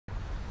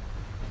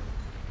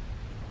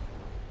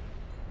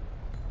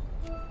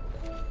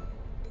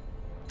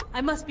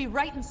I must be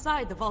right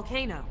inside the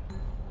volcano.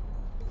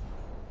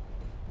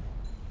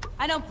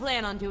 I don't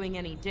plan on doing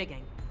any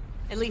digging.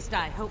 At least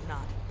I hope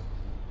not.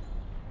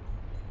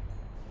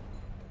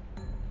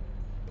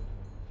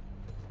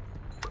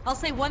 I'll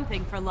say one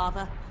thing for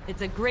lava.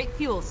 It's a great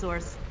fuel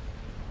source.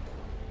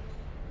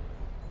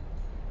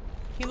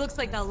 He looks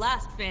like the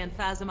last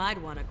phantasm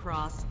I'd want to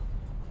cross.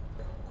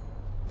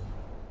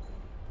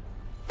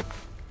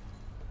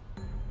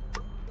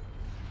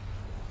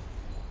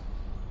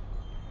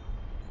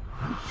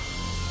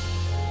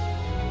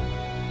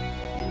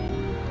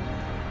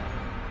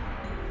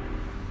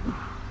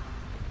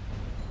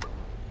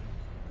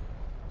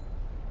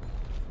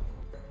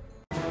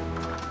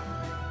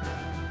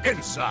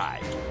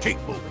 Inside. Keep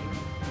moving.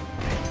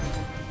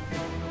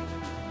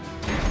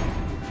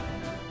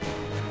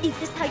 Is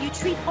this how you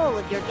treat all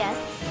of your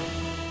guests?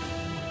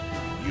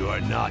 You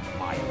are not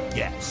my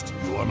guest.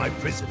 You are my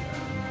prisoner.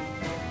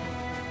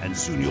 And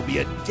soon you'll be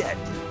a dead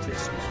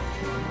prisoner.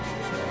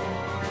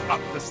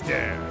 Up the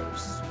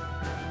stairs.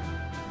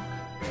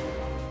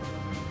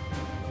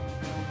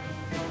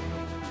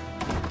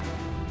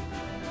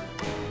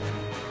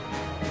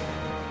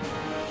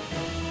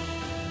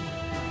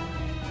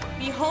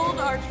 Behold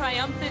our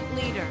triumphant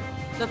leader,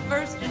 the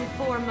first and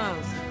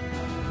foremost,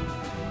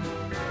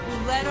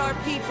 who led our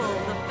people,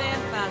 the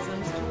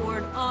Phantasms,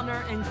 toward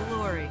honor and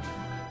glory.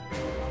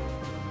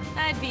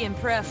 I'd be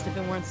impressed if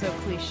it weren't so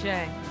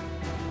cliché.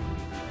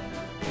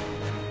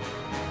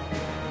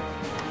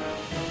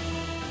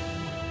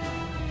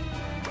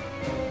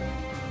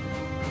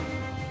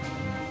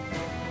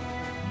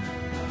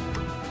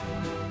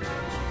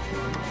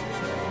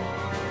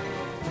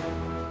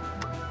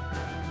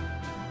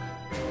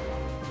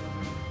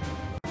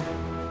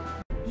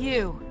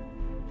 You.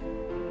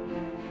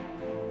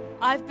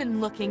 I've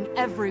been looking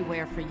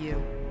everywhere for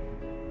you.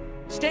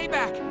 Stay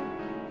back!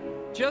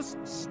 Just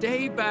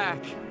stay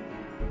back.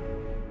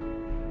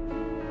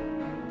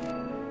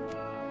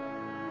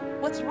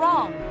 What's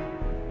wrong?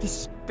 The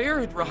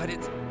spirit rod,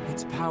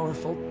 it's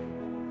powerful.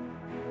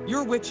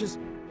 Your witches,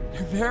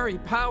 they're very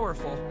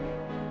powerful.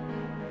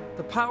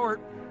 The power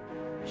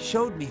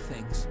showed me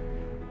things.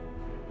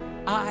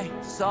 I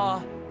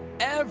saw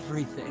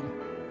everything.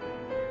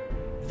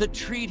 The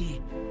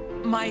treaty,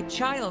 my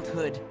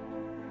childhood,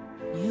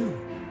 you.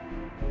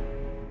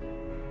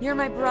 You're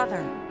my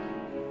brother.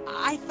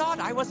 I thought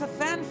I was a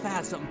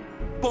phantasm,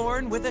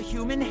 born with a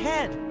human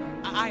head.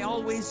 I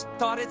always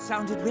thought it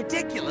sounded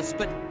ridiculous,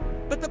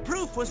 but the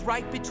proof was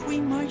right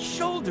between my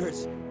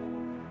shoulders.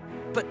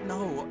 But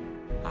no,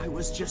 I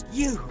was just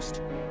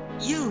used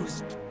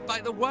by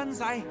the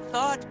ones I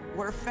thought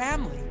were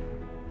family.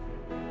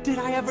 Did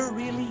I ever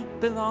really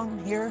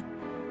belong here?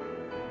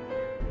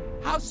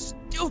 How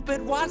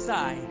stupid was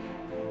I?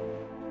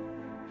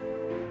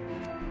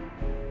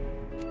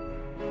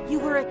 You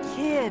were a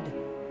kid.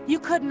 You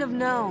couldn't have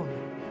known.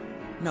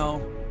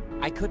 No,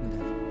 I couldn't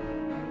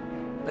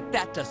have. But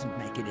that doesn't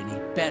make it any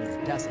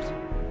better, does it?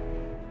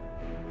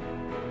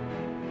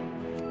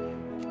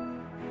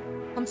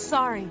 I'm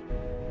sorry.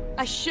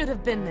 I should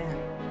have been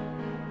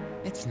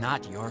there. It's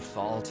not your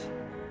fault.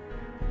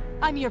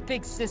 I'm your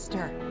big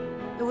sister.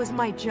 It was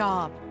my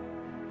job.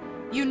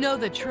 You know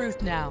the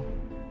truth now.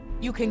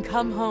 You can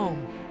come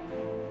home.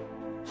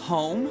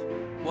 Home?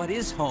 What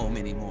is home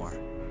anymore?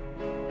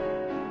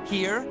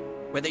 Here,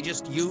 where they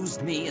just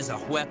used me as a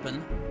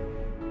weapon?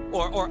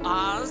 Or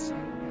Oz,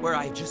 where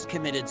I just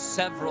committed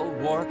several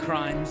war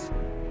crimes?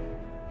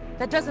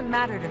 That doesn't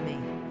matter to me.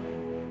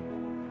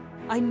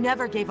 I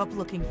never gave up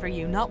looking for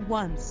you, not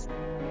once.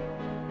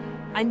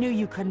 I knew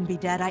you couldn't be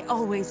dead, I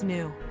always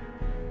knew.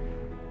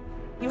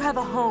 You have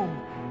a home.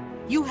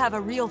 You have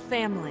a real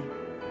family.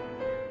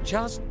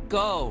 Just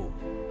go.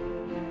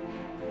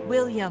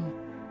 William.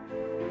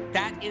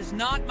 That is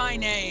not my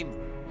name.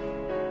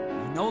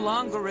 I no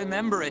longer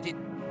remember it.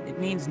 It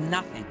means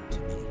nothing to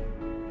me.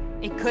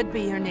 It could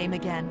be your name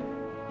again,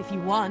 if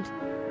you want.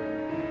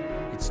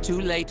 It's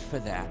too late for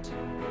that.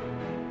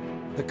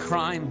 The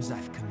crimes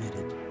I've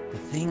committed, the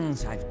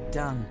things I've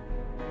done,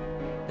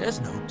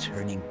 there's no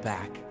turning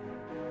back.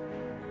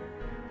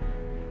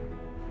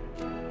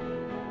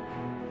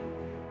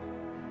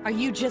 Are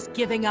you just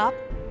giving up?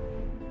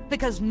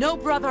 Because no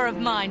brother of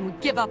mine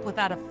would give up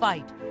without a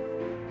fight.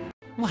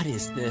 What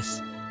is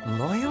this?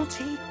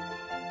 Loyalty?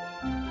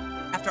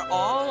 After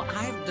all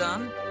I've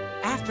done?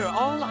 After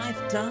all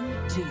I've done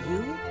to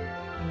you?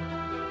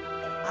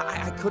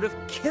 I could have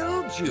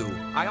killed you.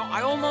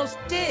 I almost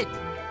did.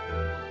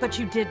 But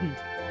you didn't.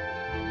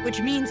 Which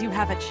means you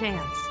have a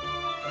chance.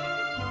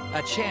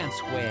 A chance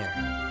where?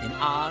 In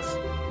Oz?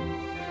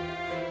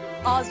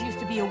 Oz used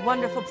to be a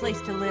wonderful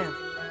place to live.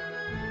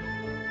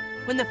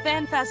 When the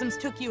Phantasms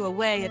took you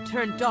away, it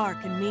turned dark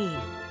and mean.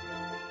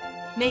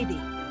 Maybe,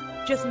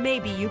 just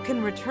maybe, you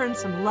can return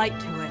some light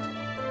to it.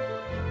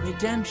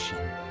 Redemption.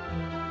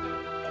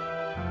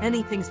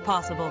 Anything's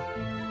possible.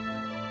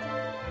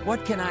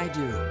 What can I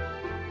do?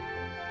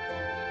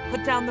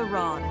 Put down the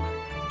rod.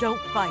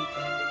 Don't fight.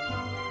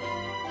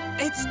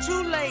 It's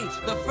too late.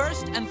 The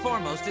first and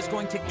foremost is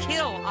going to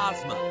kill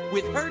Ozma.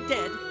 With her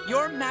dead,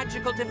 your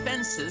magical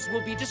defenses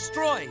will be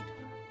destroyed.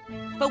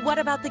 But what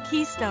about the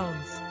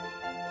Keystones?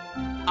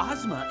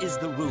 Ozma is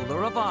the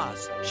ruler of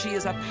Oz. She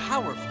is a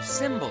powerful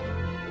symbol.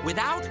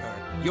 Without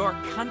her, your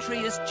country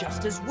is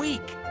just as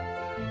weak.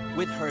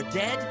 With her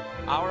dead,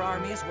 our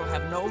armies will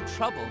have no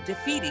trouble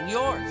defeating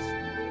yours.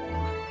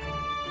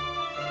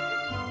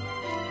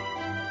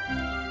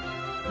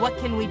 What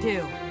can we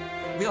do?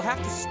 We'll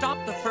have to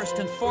stop the first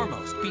and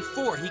foremost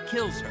before he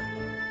kills her.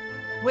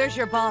 Where's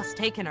your boss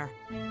taking her?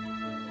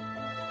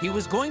 He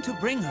was going to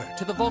bring her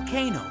to the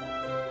volcano.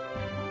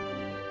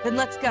 Then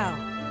let's go.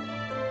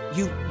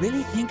 You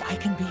really think I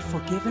can be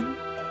forgiven?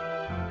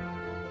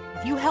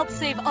 If you help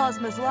save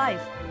Ozma's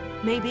life,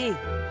 maybe.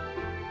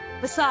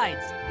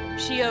 Besides,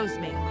 she owes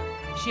me.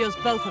 She owes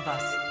both of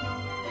us.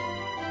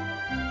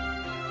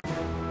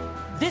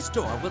 This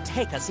door will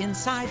take us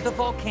inside the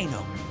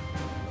volcano.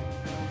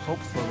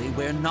 Hopefully,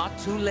 we're not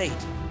too late.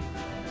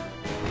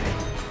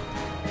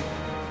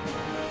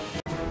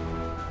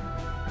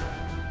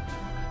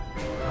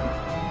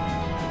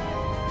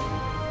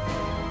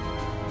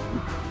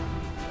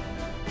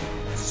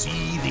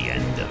 See the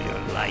end of your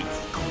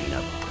life, Queen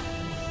of Oz.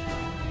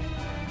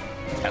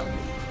 Tell me,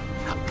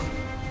 how?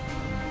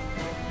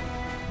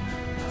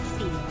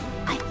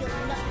 I feel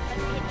nothing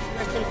but pity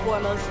first and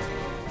foremost.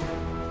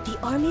 The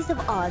armies of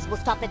Oz will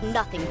stop at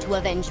nothing to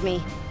avenge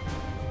me.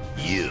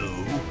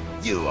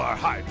 You are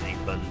hardly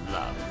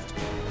beloved.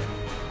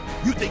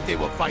 You think they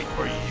will fight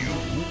for you?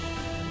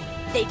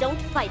 They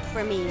don't fight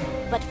for me,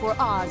 but for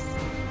Oz.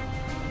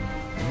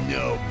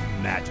 No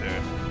matter.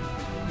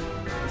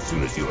 As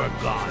soon as you are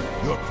gone,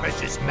 your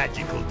precious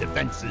magical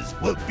defenses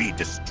will be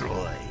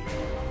destroyed.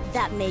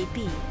 That may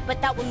be,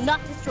 but that will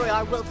not destroy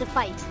our will to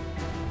fight.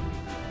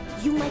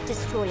 You might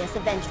destroy us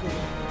eventually.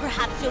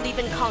 Perhaps you'll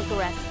even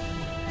conquer us.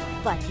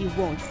 But you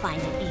won't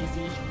find it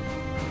easy.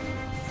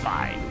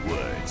 Fine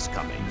words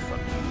coming from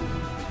you.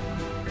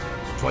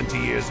 20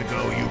 years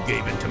ago, you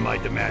gave in to my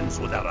demands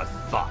without a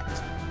thought.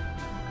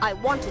 I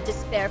wanted to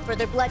spare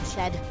further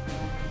bloodshed.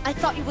 I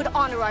thought you would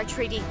honor our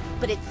treaty,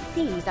 but it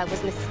seems I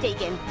was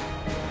mistaken.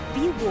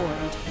 Be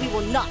warned, we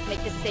will not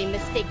make the same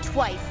mistake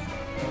twice.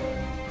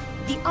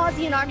 The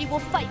Ozian army will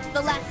fight to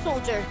the last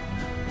soldier.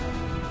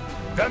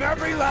 Then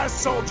every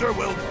last soldier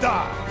will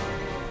die.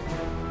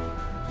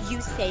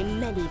 You say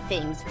many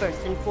things,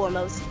 first and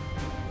foremost.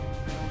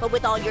 But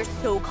with all your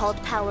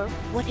so-called power,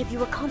 what have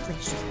you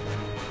accomplished?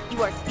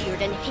 You are feared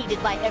and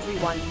hated by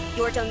everyone.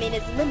 Your domain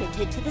is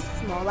limited to this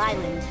small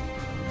island.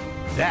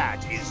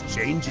 That is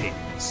changing,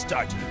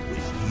 starting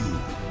with you.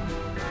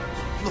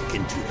 Look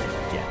into the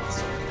depths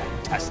of the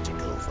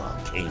fantastical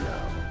volcano.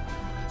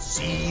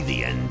 See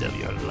the end of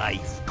your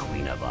life,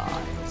 Queen of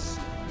Oz.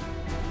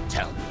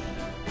 Tell me,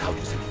 how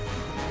does it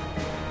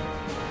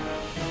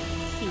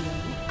feel?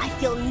 I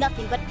feel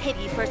nothing but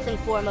pity, first and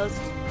foremost.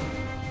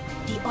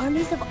 The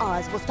armies of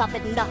Oz will stop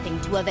at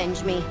nothing to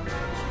avenge me.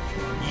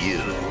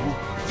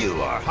 You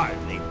are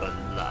hardly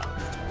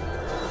beloved.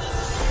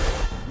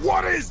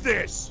 What is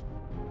this?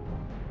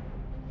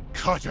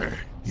 Cutter,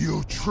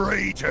 you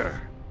traitor!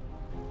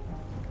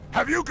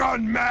 Have you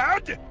gone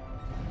mad?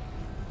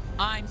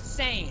 I'm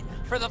sane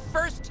for the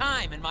first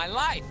time in my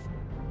life.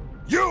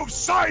 You've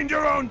signed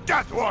your own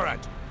death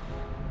warrant!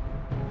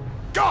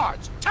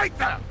 Guards, take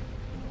them!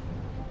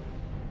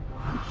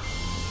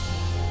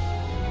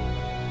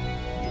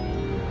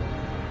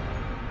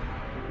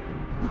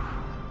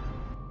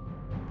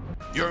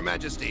 Your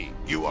Majesty,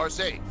 you are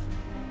safe.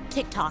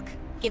 TikTok,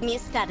 give me a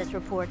status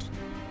report.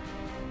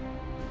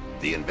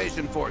 The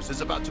invasion force is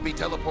about to be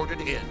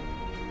teleported in.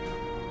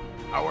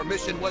 Our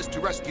mission was to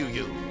rescue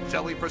you.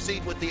 Shall we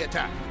proceed with the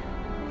attack?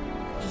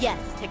 Yes,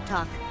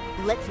 TikTok.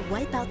 Let's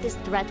wipe out this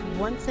threat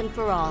once and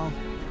for all.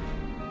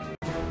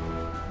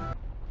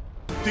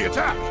 The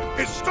attack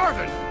is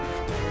started!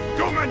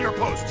 Go man your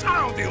posts,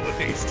 I'll deal with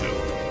these two!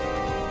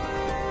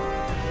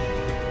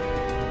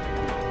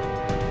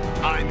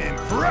 I'm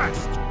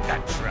impressed,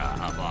 Petra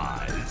of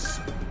Oz.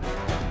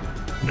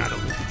 Not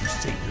only did you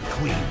save your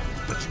queen,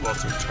 but you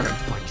also turned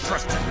my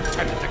trusted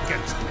lieutenant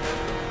against me.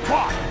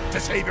 Why? To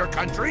save your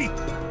country?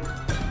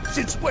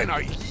 Since when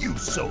are you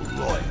so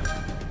loyal?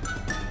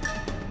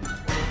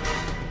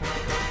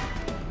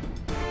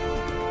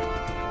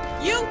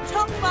 You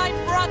took my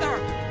brother!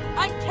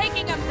 I'm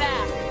taking him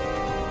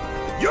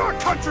back! Your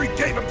country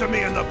gave him to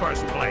me in the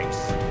first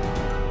place!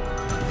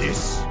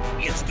 This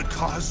is the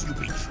cause you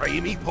betray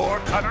me for,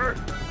 Cutter?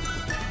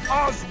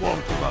 Oz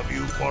won't love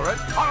you for it.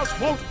 Oz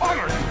won't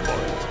honor you for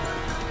it.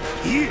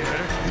 Here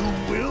you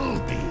will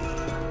be.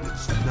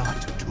 It's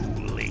not too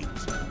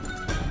late.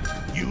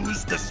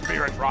 Use the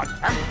Spirit Rod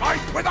and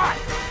fight with us!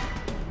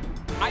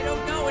 I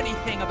don't know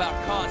anything about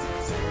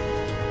causes.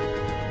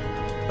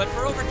 But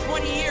for over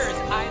 20 years,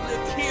 I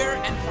lived here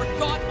and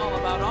forgot all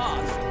about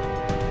Oz.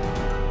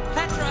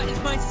 Petra is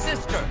my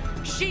sister.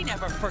 She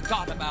never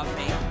forgot about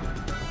me.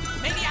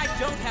 Maybe I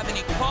don't have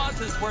any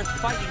causes worth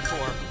fighting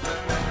for,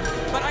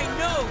 but I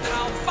know that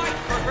I'll fight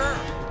for her.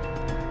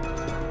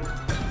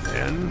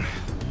 Then,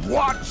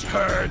 Watch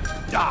her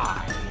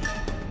die!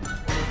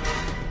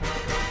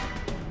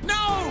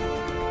 No!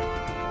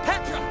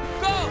 Petra,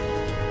 go!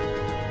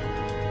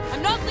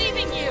 I'm not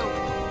leaving you!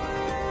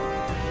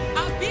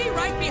 I'll be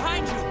right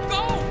behind you.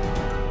 Go!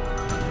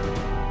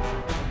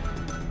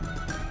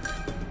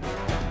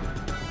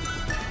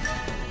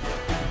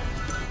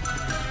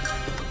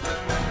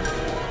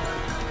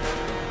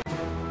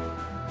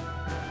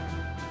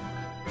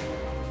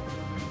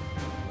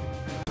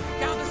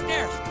 Down the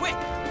stairs, quick!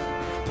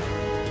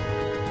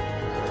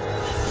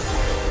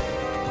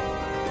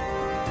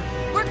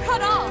 We're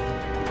cut off!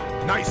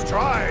 Nice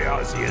try,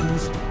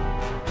 Ozians.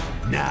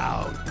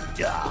 Now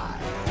die.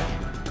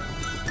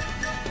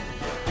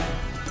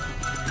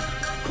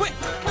 Quick,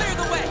 clear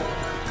the way!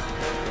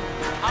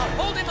 I'll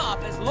hold him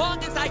off as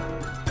long as I...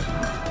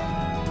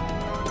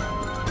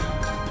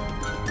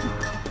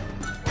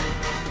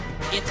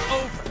 It's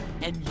over,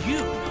 and you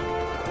know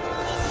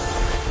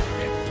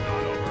It's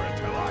not over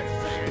until I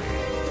say it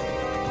is.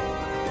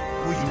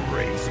 We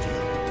raised you.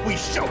 We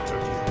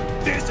sheltered you.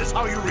 This is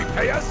how you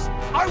repay us?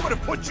 I would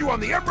have put you on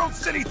the Emerald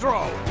City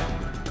throne.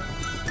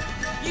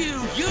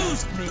 You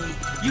used me!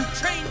 You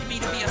trained me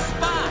to be a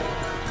spy!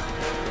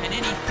 And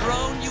any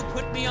throne you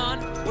put me on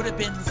would have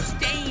been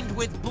stained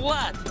with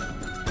blood!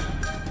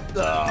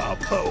 The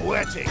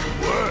poetic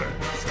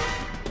words.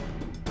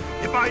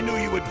 If I knew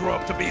you would grow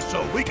up to be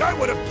so weak, I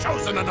would have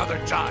chosen another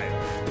child.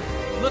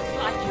 Looks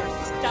like you're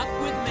stuck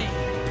with me.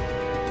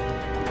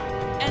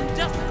 And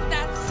doesn't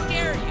that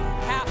scare you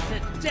half to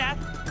death?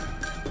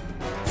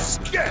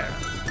 Scared?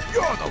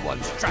 You're the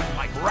ones trapped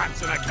like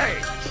rats in a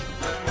cage.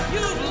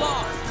 You've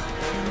lost!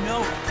 You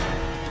know it.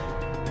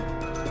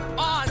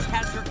 Oz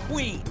has her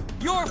queen.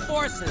 Your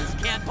forces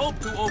can't hope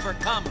to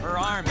overcome her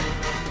army.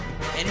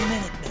 Any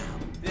minute now,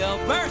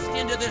 they'll burst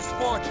into this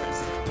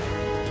fortress.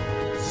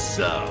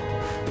 So,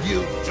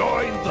 you've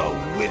joined the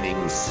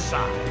winning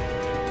side.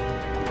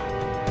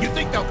 You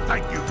think they'll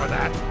thank you for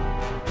that?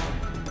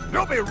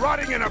 You'll be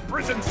rotting in a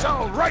prison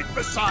cell right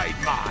beside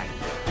mine.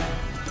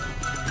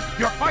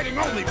 You're fighting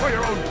only for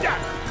your own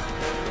death.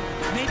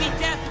 Maybe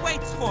death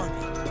waits for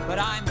me, but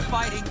I'm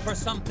fighting for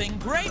something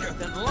greater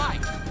than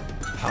life.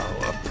 How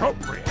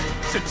appropriate,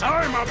 since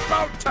I'm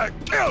about to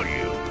kill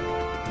you!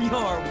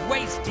 You're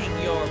wasting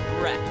your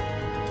breath.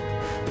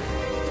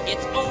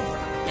 It's over,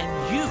 and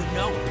you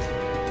know it.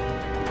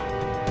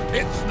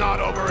 It's not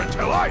over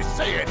until I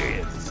say it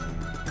is!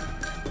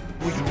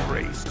 We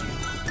raised you.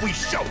 We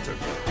sheltered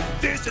you.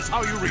 This is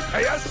how you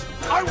repay us?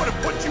 I would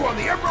have put you on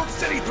the Emerald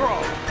City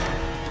throne!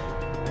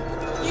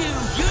 You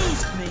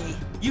used me!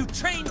 You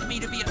trained me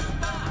to be a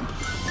spy!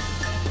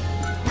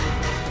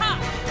 Ha!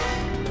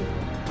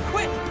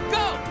 Quick,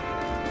 go!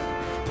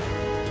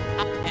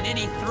 And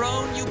any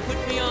throne you put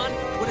me on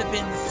would have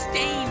been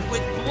stained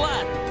with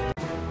blood.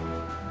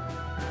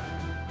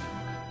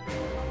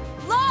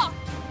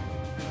 Locked!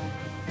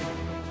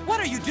 What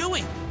are you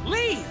doing?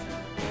 Leave!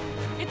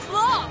 It's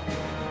locked!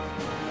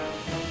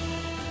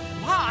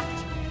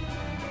 Locked?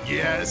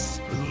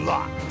 Yes,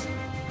 locked.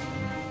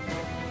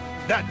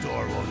 That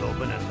door won't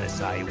open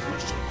unless I wish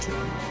it to.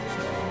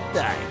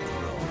 I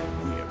grow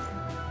weary.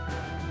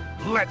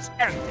 Let's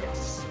end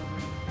this.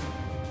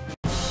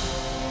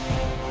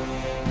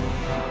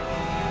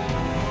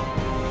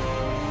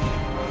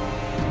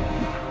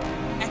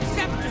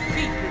 Accept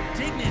defeat with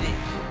dignity.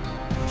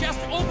 Just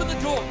open the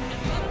door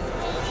and let us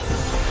go.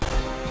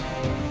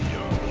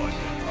 You're one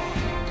to talk,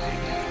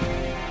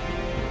 dignity.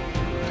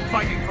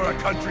 Fighting for a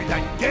country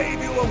that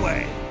gave you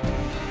away.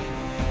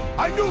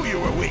 I knew you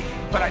were weak,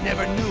 but I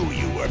never knew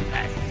you were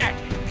pathetic.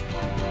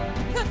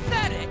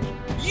 Pathetic!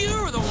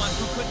 You're the one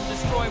who couldn't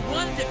destroy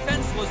one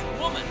defenseless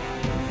woman.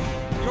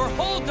 Your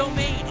whole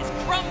domain is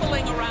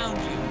crumbling around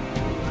you.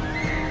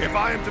 If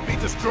I am to be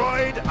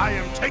destroyed, I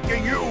am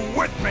taking you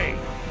with me.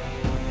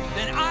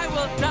 Then I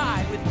will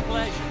die with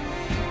pleasure.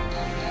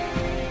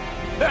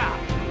 Ah,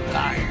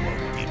 I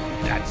won't give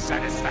you that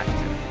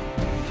satisfaction.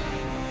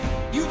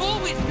 You've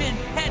always been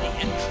petty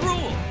and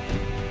cruel.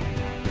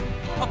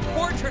 A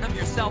portrait of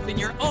yourself in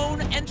your own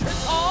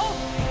entrance hall?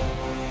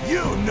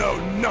 You know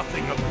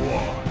nothing of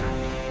war.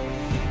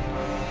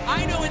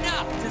 I know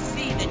enough to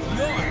see that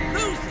you're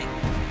losing.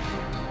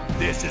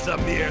 This is a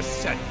mere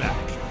setback.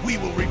 We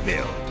will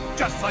rebuild,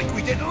 just like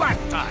we did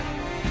last time.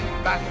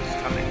 Battles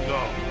come and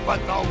go, but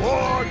the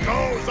war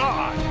goes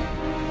on.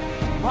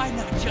 Why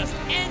not just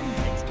end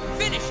it?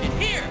 Finish it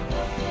here.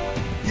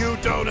 You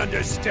don't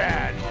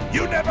understand.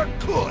 You never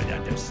could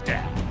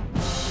understand.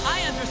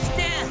 I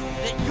understand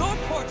that your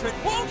portrait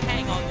won't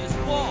hang on this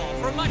wall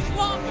for much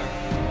longer.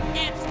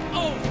 It's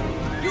over.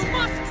 You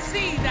must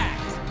see that.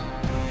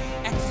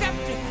 Accept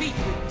defeat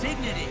with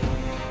dignity.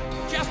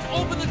 Just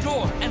open the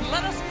door and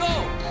let us go.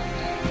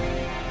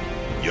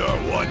 You're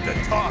one to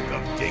talk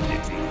of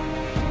dignity.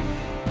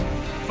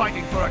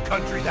 Fighting for a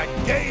country that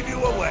gave you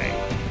away.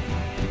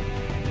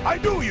 I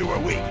knew you were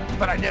weak,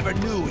 but I never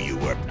knew you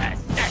were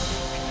pathetic.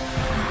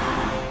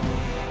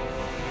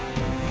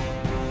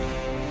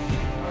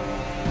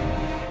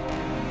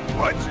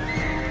 What?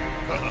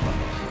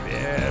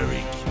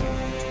 Very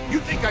cute. You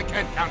think I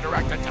can't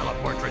counteract a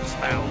teleportrait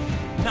spell?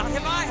 Not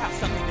if I have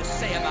something to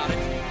say about it.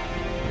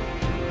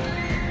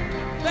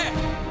 There,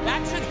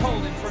 that should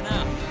hold it for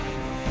now.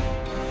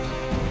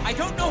 I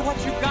don't know what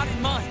you've got in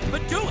mind,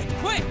 but do it,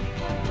 quick!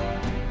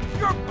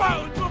 Your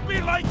bones will be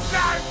like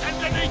gnats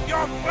underneath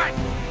your flesh!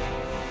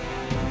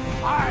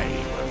 I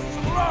will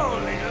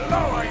slowly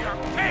lower your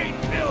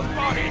pain-filled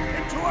body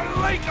into a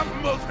lake of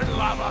molten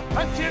lava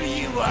until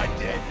you are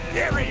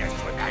delirious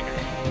with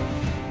agony.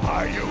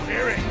 Are you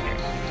hearing me?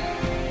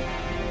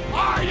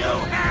 Are you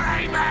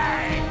hearing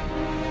me?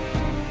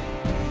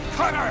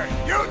 Cutter,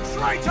 you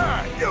traitor,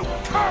 you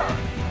cur!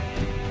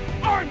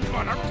 I'm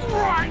gonna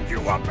grind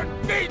you up and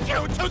feed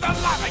you to the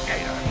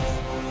lava-gators!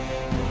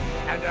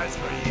 And as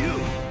for you,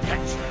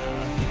 Petra,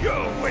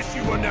 you'll wish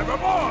you were never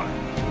born!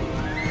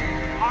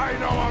 I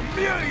know a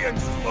million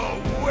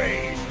slow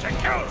ways to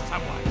kill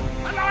someone,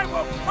 and I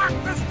will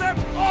practice them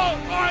all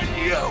on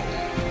you!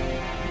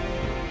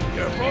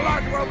 Your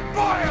blood will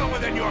boil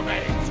within your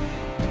veins!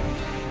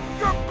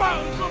 Your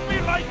bones will be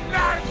like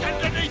gnats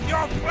underneath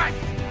your flesh!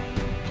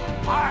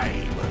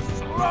 I will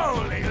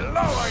slowly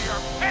lower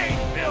your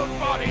pain-filled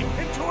body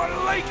into a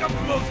lake of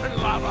molten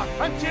lava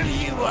until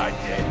you are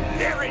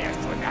delirious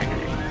with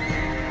agony!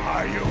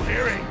 Are you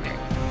hearing me?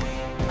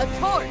 A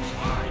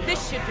torch!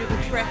 This should do the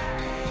trick.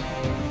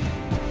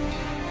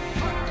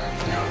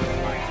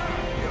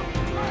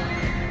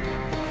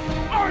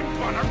 I'm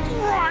gonna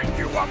grind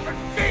you up and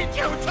feed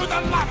you to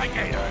the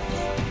lava-gators!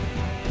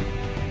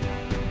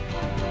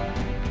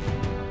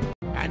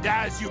 And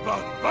as you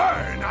both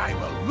burn, I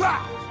will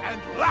laugh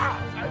and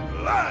laugh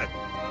and laugh!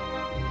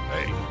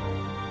 Hey,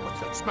 what's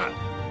that smell?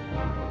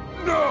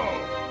 No!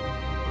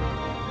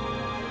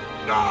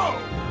 No!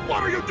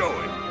 What are you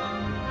doing?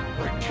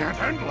 I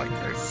can't end like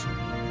this.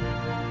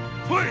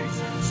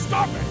 Please,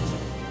 stop it!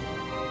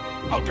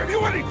 I'll give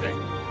you anything!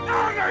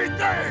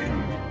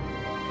 Anything!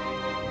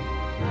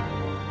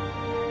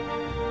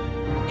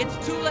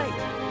 It's too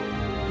late.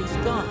 He's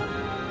gone.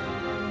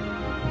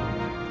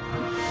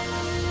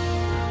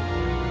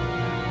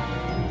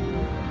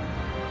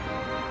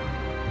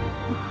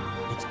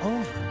 It's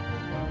over.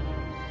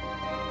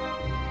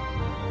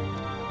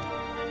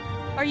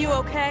 Are you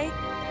okay?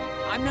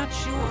 I'm not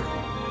sure.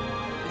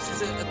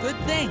 This is a good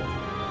thing.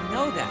 I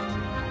know that.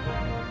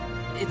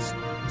 It's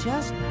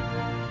just...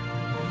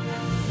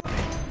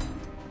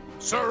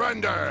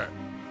 Surrender!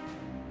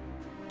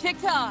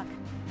 Tick-tock!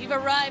 You've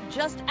arrived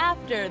just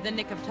after the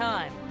nick of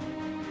time.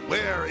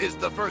 Where is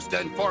the first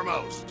and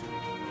foremost?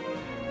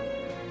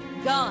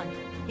 Gone.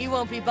 He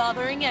won't be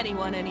bothering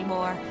anyone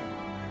anymore.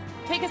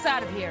 Take us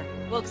out of here.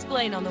 We'll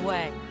explain on the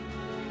way.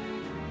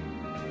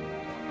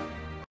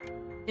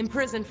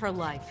 Imprisoned for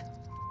life.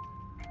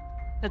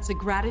 That's the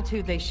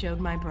gratitude they showed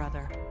my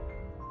brother.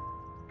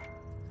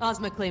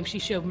 Ozma claims she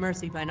showed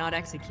mercy by not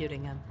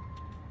executing him.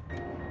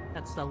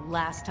 That's the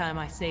last time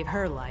I save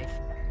her life.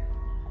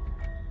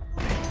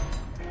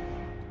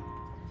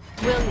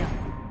 William.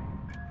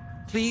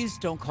 Please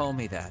don't call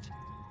me that.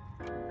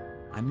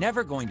 I'm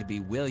never going to be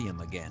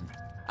William again.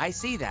 I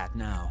see that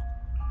now.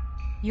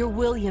 You're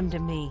William to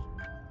me.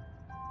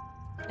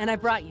 And I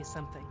brought you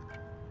something.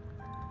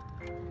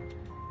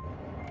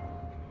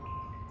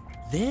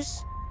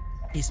 This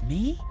is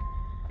me?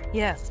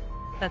 Yes,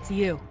 that's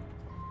you.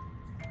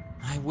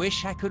 I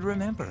wish I could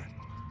remember.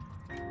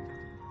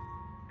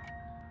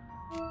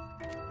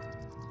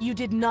 You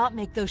did not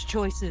make those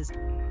choices.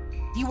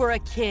 You were a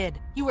kid.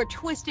 You were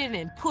twisted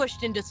and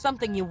pushed into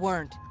something you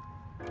weren't.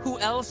 Who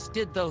else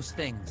did those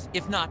things,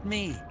 if not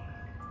me?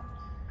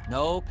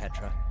 No,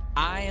 Petra.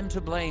 I am to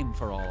blame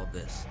for all of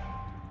this.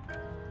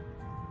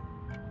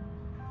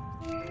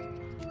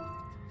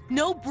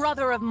 No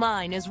brother of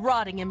mine is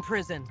rotting in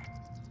prison.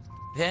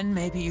 Then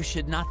maybe you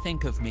should not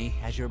think of me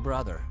as your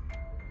brother.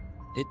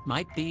 It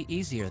might be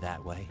easier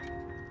that way.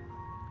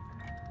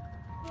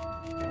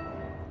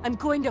 I'm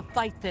going to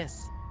fight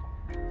this.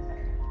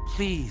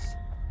 Please,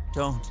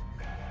 don't.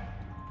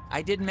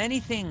 I did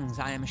many things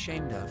I am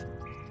ashamed of.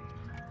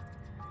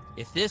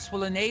 If this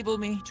will enable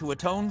me to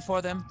atone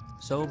for them,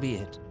 so be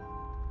it.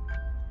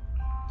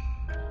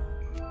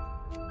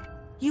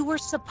 You were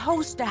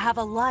supposed to have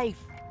a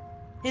life.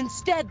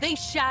 Instead, they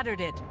shattered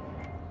it.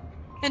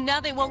 And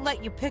now they won't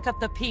let you pick up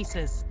the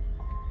pieces.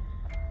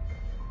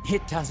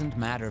 It doesn't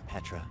matter,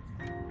 Petra.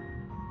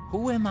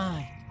 Who am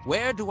I?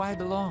 Where do I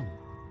belong?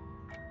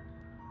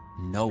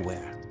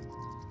 Nowhere.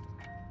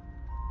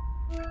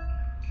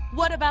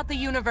 What about the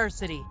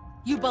university?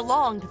 You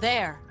belonged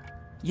there.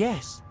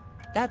 Yes,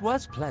 that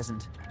was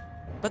pleasant.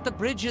 But the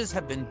bridges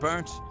have been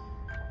burnt.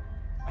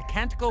 I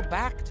can't go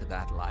back to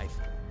that life.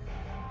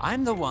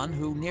 I'm the one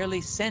who nearly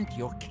sent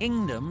your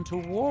kingdom to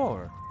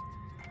war.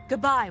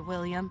 Goodbye,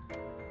 William.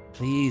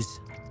 Please,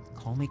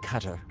 call me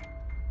Cutter.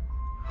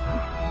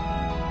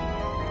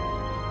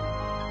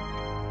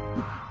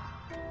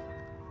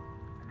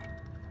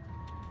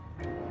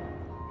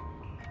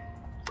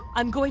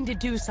 I'm going to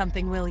do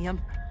something, William.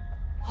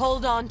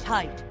 Hold on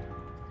tight.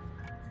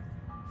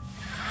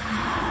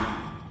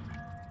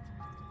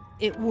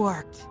 It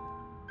worked.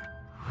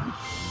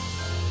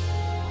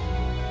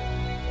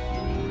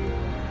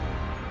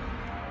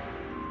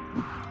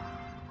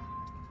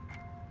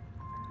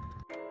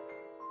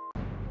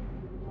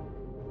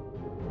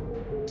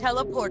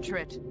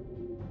 teleportrait.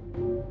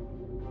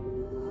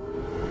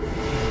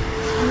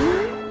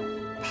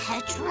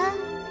 Petra?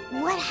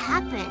 What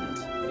happened?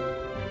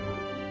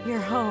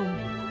 You're home.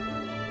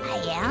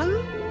 I am?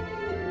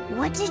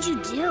 What did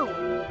you do?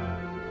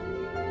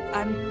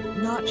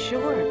 I'm not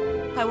sure.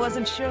 I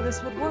wasn't sure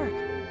this would work.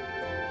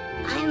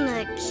 I'm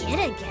a kid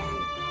again.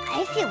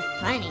 I feel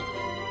funny.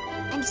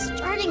 I'm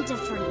starting to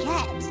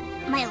forget.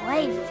 My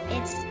life,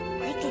 it's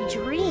like a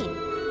dream.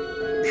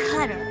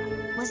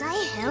 Cutter, was I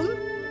him?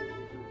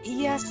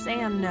 Yes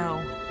and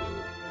no.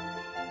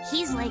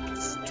 He's like a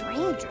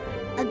stranger,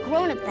 a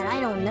grown-up that I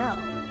don't know.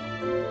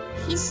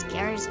 He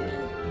scares me.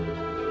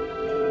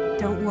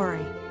 Don't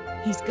worry.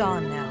 He's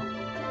gone now.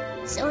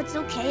 So it's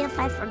okay if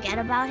I forget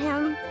about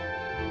him?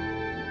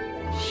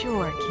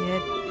 Sure,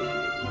 kid.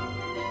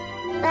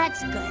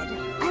 That's good.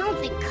 I don't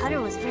think Cutter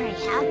was very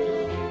happy.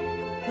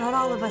 Not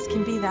all of us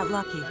can be that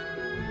lucky.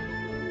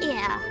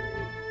 Yeah.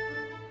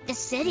 The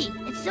city,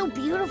 it's so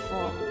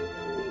beautiful.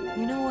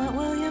 You know what,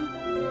 William?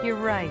 You're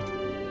right.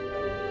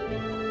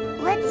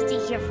 Let's stay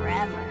here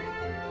forever.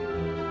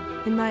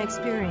 In my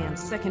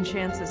experience, second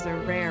chances are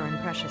rare and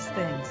precious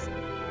things.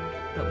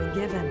 But when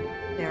given,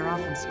 they are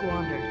often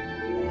squandered.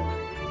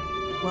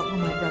 What will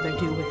my brother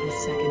do with his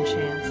second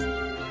chance?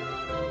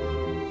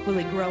 Will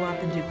he grow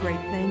up and do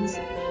great things?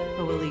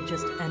 Or will he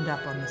just end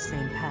up on the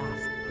same path?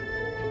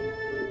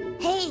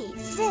 Hey,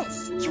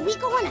 sis, can we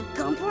go on a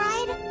gump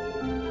ride?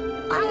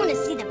 I want to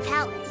see the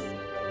palace.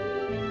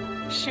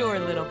 Sure,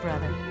 little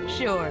brother,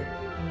 sure.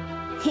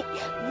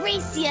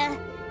 Race ya!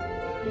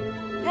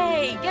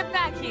 Hey, get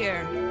back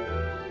here!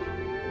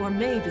 Or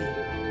maybe,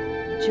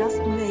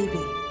 just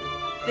maybe,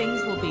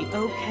 things will be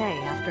okay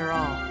after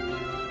all.